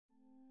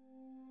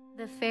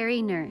The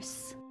Fairy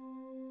Nurse.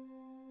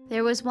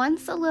 There was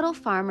once a little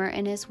farmer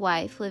and his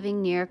wife living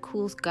near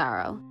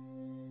Kulsgaro.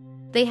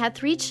 They had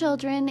 3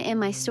 children, and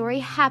my story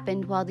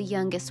happened while the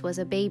youngest was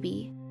a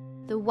baby.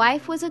 The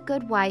wife was a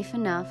good wife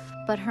enough,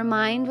 but her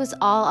mind was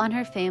all on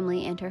her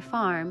family and her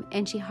farm,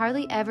 and she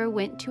hardly ever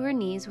went to her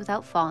knees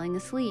without falling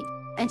asleep.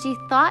 And she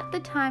thought the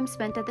time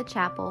spent at the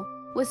chapel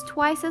was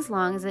twice as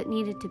long as it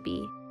needed to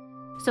be.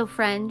 So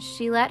friends,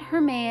 she let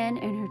her man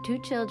and her 2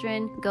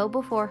 children go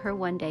before her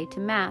one day to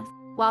Mass,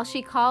 while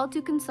she called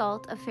to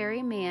consult a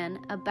fairy man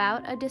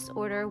about a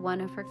disorder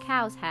one of her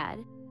cows had.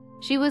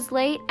 She was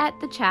late at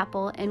the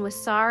chapel and was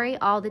sorry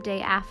all the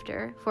day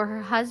after, for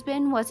her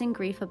husband was in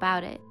grief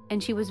about it,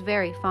 and she was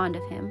very fond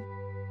of him.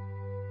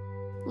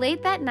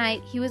 Late that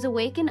night, he was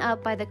awakened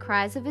up by the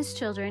cries of his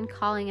children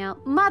calling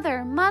out,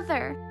 "Mother,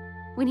 mother!"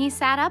 When he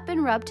sat up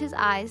and rubbed his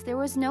eyes, there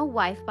was no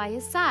wife by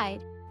his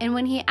side, and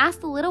when he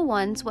asked the little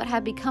ones what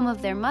had become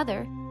of their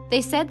mother,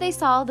 they said they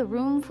saw the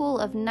room full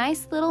of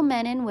nice little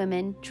men and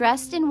women,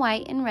 dressed in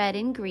white and red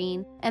and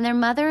green, and their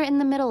mother in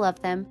the middle of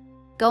them,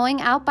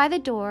 going out by the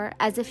door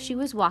as if she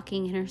was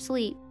walking in her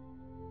sleep.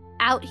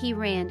 Out he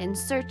ran and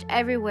searched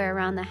everywhere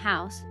around the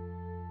house,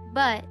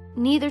 but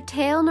neither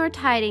tale nor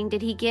tiding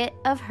did he get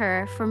of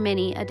her for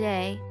many a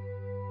day.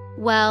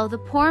 Well, the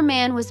poor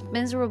man was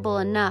miserable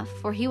enough,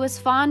 for he was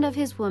fond of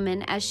his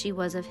woman as she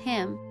was of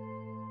him.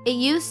 It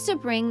used to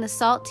bring the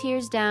salt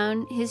tears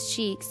down his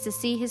cheeks to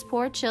see his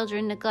poor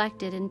children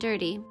neglected and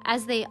dirty,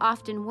 as they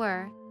often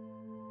were,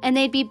 and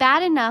they'd be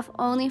bad enough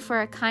only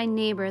for a kind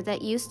neighbor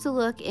that used to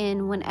look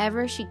in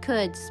whenever she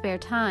could spare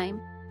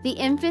time. The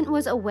infant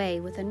was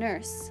away with a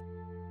nurse.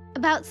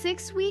 About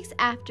 6 weeks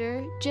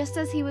after, just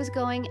as he was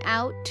going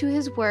out to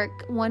his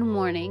work one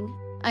morning,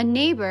 a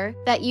neighbor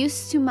that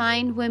used to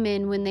mind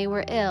women when they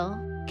were ill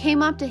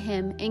came up to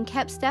him and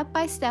kept step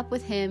by step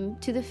with him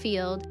to the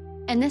field.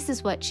 And this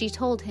is what she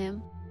told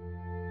him.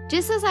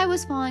 "Just as I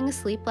was falling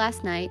asleep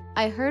last night,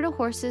 I heard a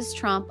horse's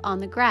tromp on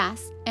the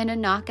grass and a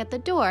knock at the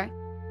door.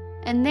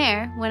 And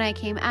there, when I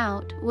came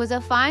out, was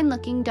a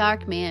fine-looking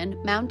dark man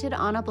mounted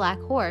on a black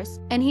horse,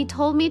 and he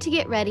told me to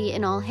get ready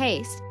in all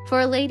haste,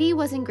 for a lady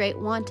was in great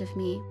want of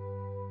me.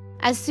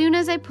 As soon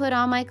as I put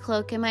on my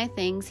cloak and my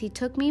things, he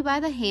took me by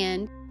the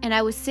hand, and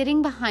I was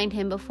sitting behind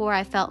him before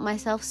I felt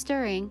myself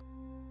stirring.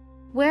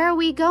 'Where are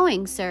we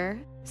going,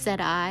 sir?'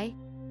 said I.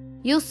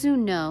 'You'll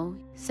soon know,'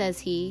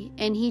 says he,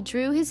 and he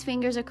drew his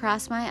fingers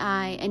across my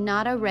eye, and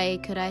not a ray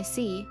could I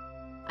see.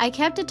 I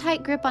kept a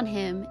tight grip on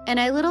him, and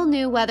I little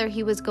knew whether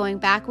he was going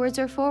backwards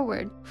or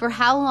forward, for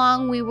how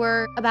long we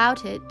were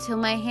about it, till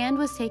my hand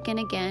was taken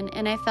again,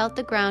 and I felt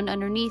the ground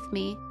underneath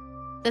me.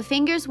 The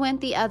fingers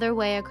went the other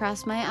way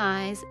across my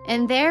eyes,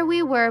 and there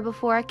we were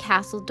before a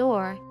castle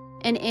door,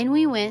 and in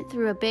we went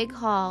through a big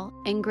hall,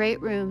 and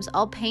great rooms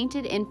all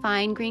painted in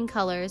fine green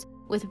colors,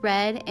 with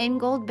red and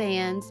gold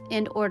bands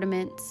and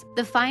ornaments,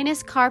 the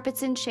finest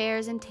carpets and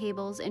chairs and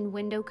tables and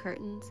window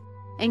curtains,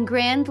 and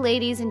grand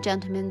ladies and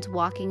gentlemen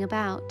walking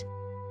about.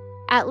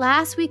 At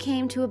last we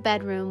came to a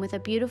bedroom with a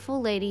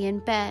beautiful lady in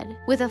bed,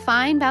 with a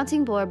fine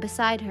bouncing board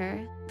beside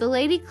her. The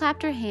lady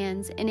clapped her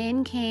hands, and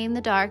in came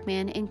the dark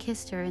man and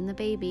kissed her and the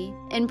baby,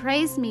 and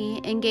praised me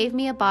and gave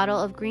me a bottle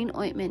of green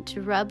ointment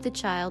to rub the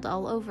child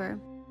all over.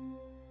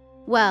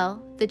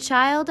 Well, the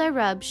child I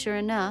rubbed sure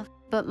enough,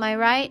 but my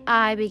right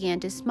eye began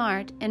to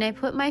smart, and I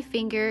put my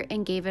finger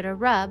and gave it a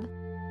rub,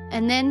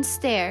 and then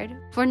stared,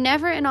 for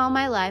never in all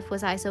my life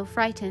was I so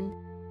frightened.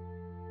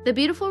 The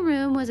beautiful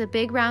room was a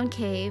big round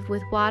cave,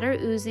 with water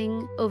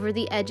oozing over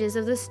the edges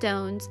of the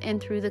stones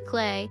and through the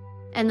clay,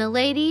 and the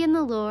lady and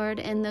the lord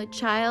and the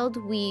child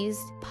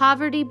wheezed,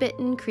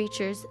 poverty-bitten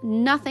creatures,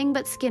 nothing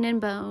but skin and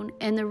bone,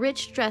 and the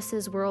rich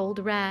dresses were old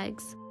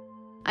rags.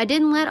 I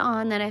didn't let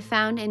on that I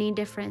found any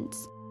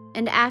difference,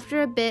 and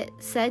after a bit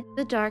said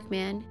the dark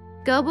man,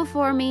 'Go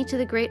before me to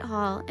the great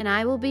hall, and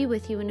I will be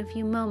with you in a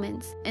few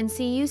moments, and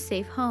see you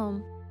safe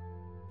home.'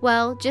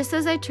 Well, just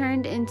as I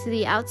turned into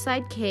the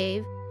outside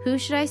cave, who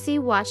should I see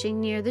watching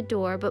near the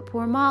door but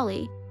poor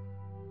Molly?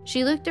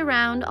 She looked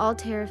around all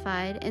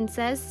terrified, and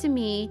says to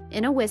me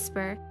in a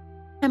whisper,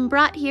 'I'm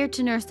brought here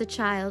to nurse the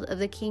child of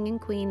the king and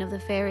queen of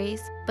the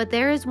fairies, but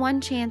there is one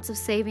chance of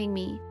saving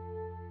me.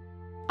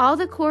 All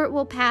the court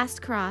will pass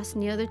cross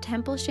near the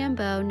Temple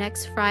Shambo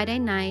next Friday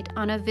night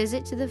on a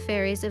visit to the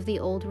fairies of the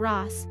old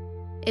Ross.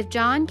 If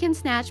John can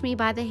snatch me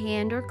by the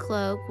hand or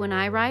cloak when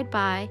I ride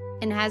by,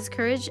 and has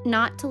courage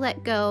not to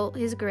let go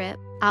his grip,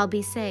 I'll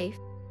be safe.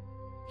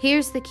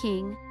 Here's the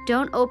king.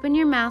 Don't open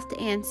your mouth to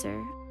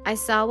answer. I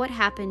saw what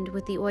happened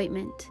with the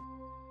ointment.'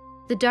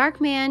 The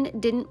dark man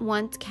didn't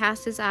once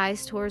cast his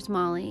eyes towards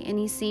Molly, and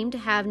he seemed to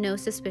have no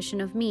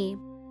suspicion of me.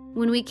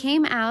 When we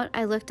came out,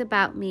 I looked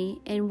about me,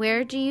 and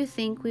where do you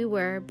think we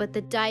were but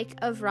the dyke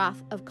of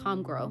Roth of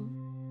Comgro?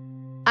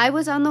 I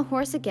was on the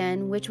horse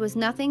again, which was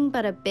nothing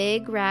but a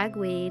big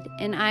ragweed,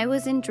 and I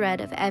was in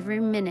dread of every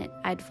minute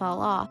I'd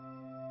fall off.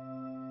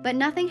 But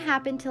nothing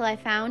happened till I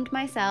found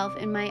myself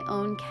in my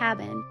own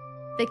cabin.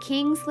 The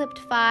king slipped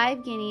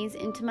 5 guineas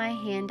into my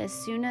hand as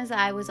soon as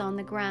I was on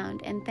the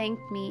ground, and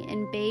thanked me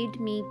and bade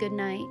me good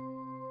night.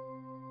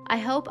 I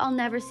hope I'll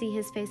never see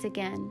his face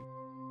again.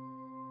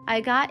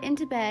 I got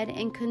into bed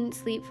and couldn't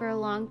sleep for a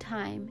long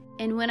time,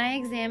 and when I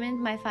examined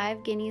my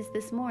 5 guineas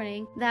this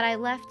morning that I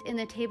left in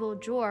the table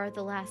drawer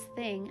the last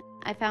thing,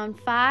 I found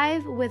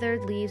 5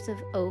 withered leaves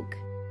of oak.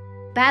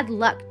 Bad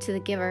luck to the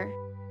giver.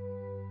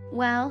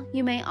 Well,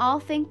 you may all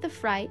think the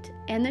fright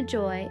and the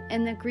joy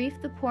and the grief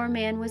the poor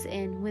man was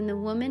in when the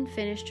woman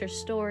finished her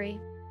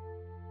story.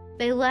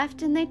 They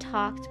left and they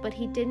talked, but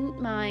he didn't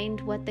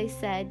mind what they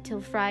said till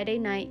Friday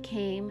night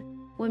came,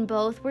 when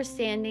both were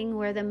standing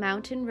where the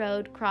mountain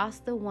road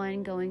crossed the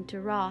one going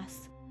to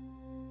Ross.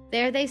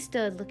 There they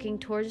stood looking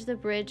towards the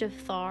bridge of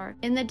Thar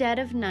in the dead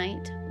of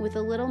night, with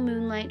a little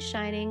moonlight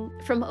shining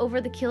from over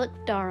the Killick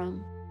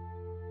Darum.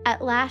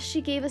 At last she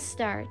gave a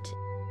start.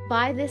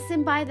 "By this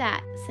and by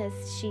that," says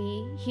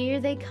she, "here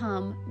they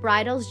come,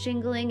 bridles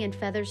jingling and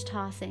feathers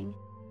tossing."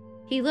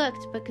 He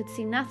looked but could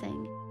see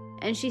nothing,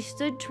 and she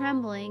stood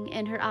trembling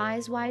and her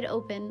eyes wide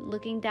open,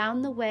 looking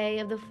down the way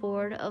of the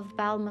ford of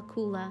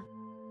Balmacoola.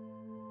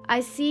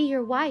 "I see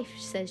your wife,"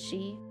 says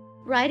she,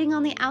 "riding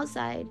on the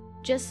outside,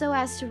 just so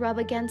as to rub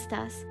against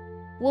us.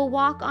 We'll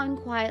walk on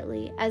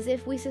quietly, as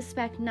if we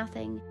suspect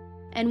nothing,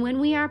 and when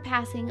we are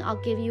passing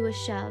I'll give you a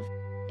shove.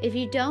 If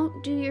you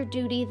don't do your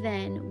duty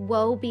then,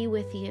 woe be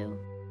with you."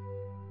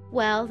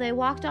 Well, they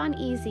walked on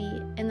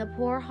easy, and the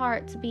poor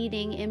hearts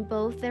beating in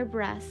both their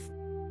breasts,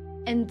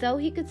 and though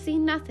he could see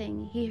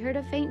nothing, he heard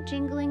a faint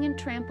jingling and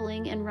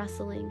trampling and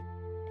rustling,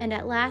 and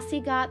at last he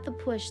got the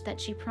push that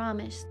she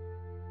promised.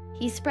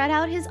 He spread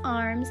out his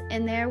arms,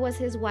 and there was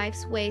his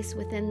wife's waist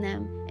within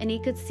them, and he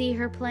could see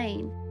her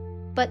plain.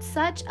 But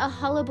such a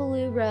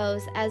hullabaloo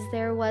rose as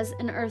there was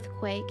an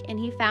earthquake, and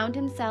he found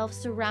himself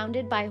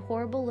surrounded by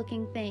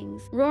horrible-looking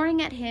things,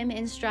 roaring at him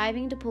and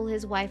striving to pull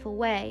his wife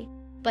away.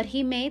 But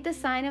he made the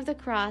sign of the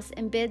cross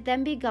and bid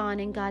them be gone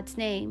in God's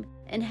name,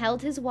 and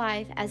held his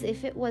wife as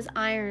if it was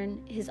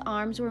iron his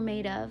arms were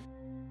made of.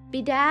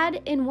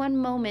 Bedad, in one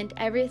moment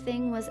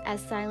everything was as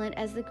silent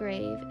as the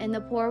grave, and the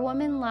poor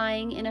woman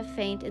lying in a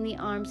faint in the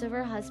arms of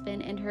her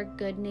husband and her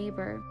good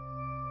neighbor.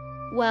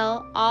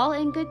 Well, all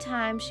in good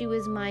time she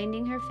was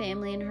minding her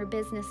family and her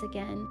business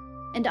again,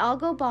 and all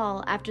go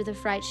ball after the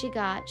fright she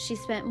got, she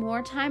spent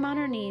more time on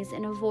her knees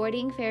and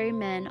avoiding fairy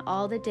men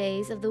all the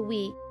days of the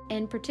week,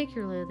 and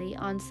particularly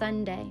on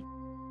Sunday.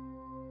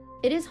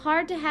 It is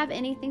hard to have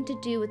anything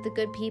to do with the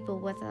good people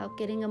without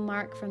getting a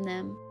mark from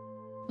them.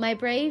 My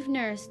brave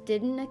nurse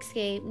didn't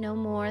escape no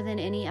more than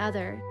any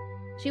other.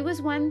 She was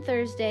one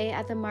Thursday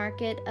at the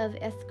market of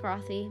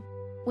Escrothy,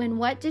 when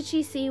what did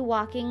she see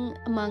walking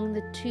among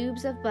the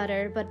tubes of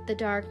butter but the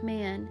dark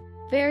man,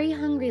 very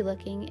hungry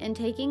looking, and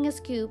taking a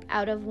scoop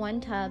out of one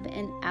tub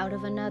and out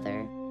of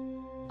another.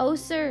 "Oh,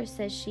 sir,"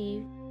 says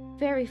she,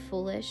 "very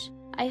foolish.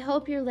 I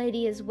hope your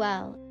lady is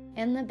well,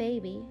 and the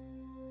baby."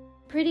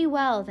 "Pretty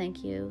well,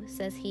 thank you,"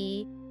 says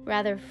he,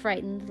 rather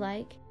frightened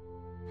like.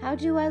 "How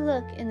do I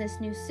look in this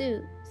new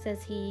suit?"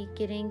 says he,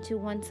 getting to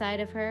one side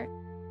of her.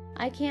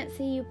 "I can't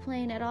see you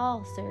plain at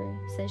all, sir,"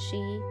 says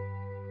she.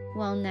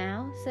 "Well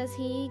now," says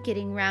he,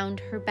 getting round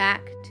her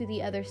back to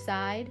the other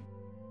side.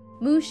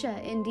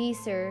 "Musha, indeed,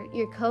 sir,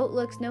 your coat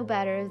looks no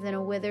better than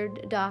a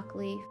withered dock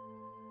leaf."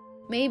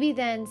 "Maybe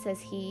then,"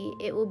 says he,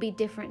 "it will be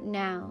different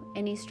now,"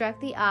 and he struck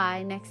the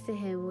eye next to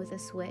him with a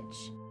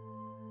switch.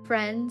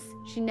 Friends,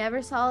 she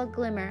never saw a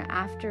glimmer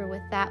after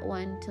with that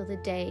one till the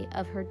day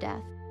of her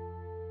death.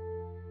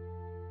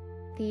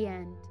 The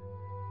end.